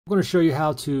going to show you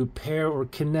how to pair or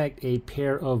connect a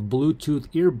pair of Bluetooth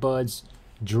earbuds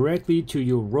directly to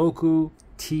your Roku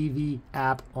TV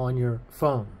app on your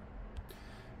phone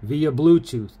via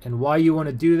Bluetooth. And why you want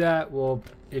to do that? Well,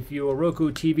 if your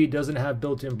Roku TV doesn't have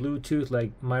built-in Bluetooth,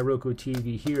 like my Roku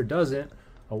TV here doesn't,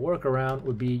 a workaround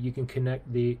would be you can connect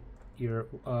your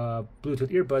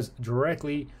Bluetooth earbuds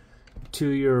directly to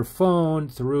your phone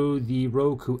through the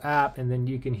Roku app, and then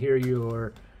you can hear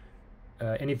your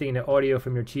anything in the audio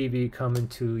from your TV come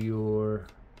into your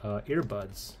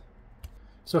earbuds.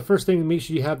 So first thing, make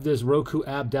sure you have this Roku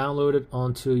app downloaded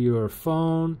onto your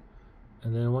phone.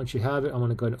 And then once you have it, I'm going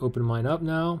to go ahead and open mine up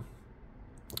now.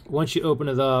 Once you open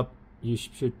it up, you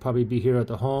should probably be here at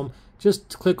the home.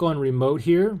 Just click on remote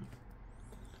here.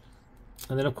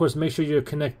 And then of course make sure you're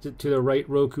connected to the right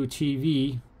Roku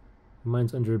TV.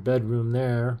 Mine's under bedroom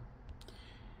there.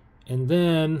 And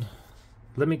then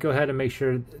let me go ahead and make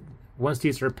sure, once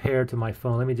these are paired to my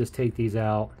phone, let me just take these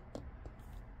out.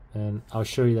 And I'll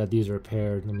show you that these are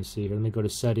paired. Let me see here. Let me go to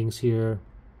settings here.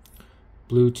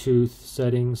 Bluetooth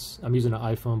settings. I'm using an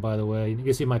iPhone, by the way. You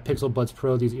can see my Pixel Buds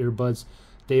Pro, these earbuds,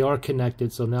 they are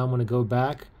connected. So now I'm going to go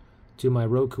back to my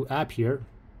Roku app here.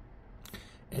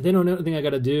 And then another thing I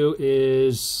got to do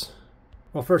is,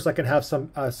 well, first I can have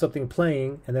something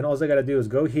playing, and then all I got to do is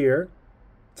go here,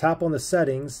 tap on the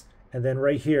settings, and then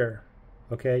right here,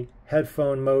 okay,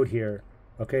 headphone mode here.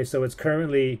 Okay, so it's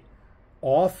currently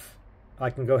off. I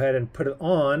can go ahead and put it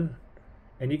on,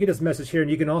 and you get this message here, and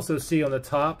you can also see on the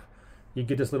top, you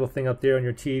get this little thing up there on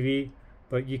your TV,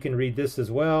 but you can read this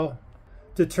as well.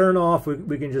 To turn off,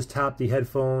 we can just tap the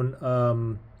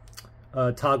headphone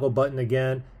toggle button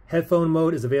again. Headphone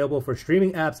mode is available for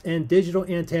streaming apps and digital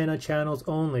antenna channels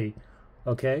only.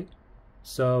 Okay,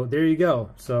 so there you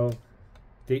go. So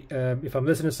if I'm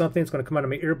listening to something, it's going to come out of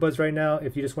my earbuds right now.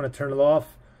 If you just want to turn it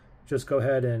off, just go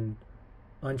ahead and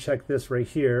uncheck this right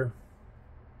here.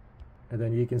 And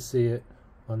then you can see it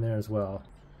on there as well.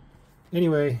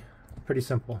 Anyway, pretty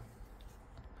simple.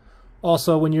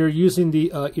 Also, when you're using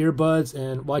the earbuds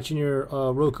and watching your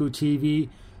Roku TV,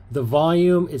 the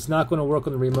volume, it's not going to work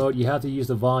on the remote. You have to use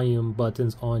the volume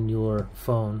buttons on your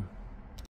phone.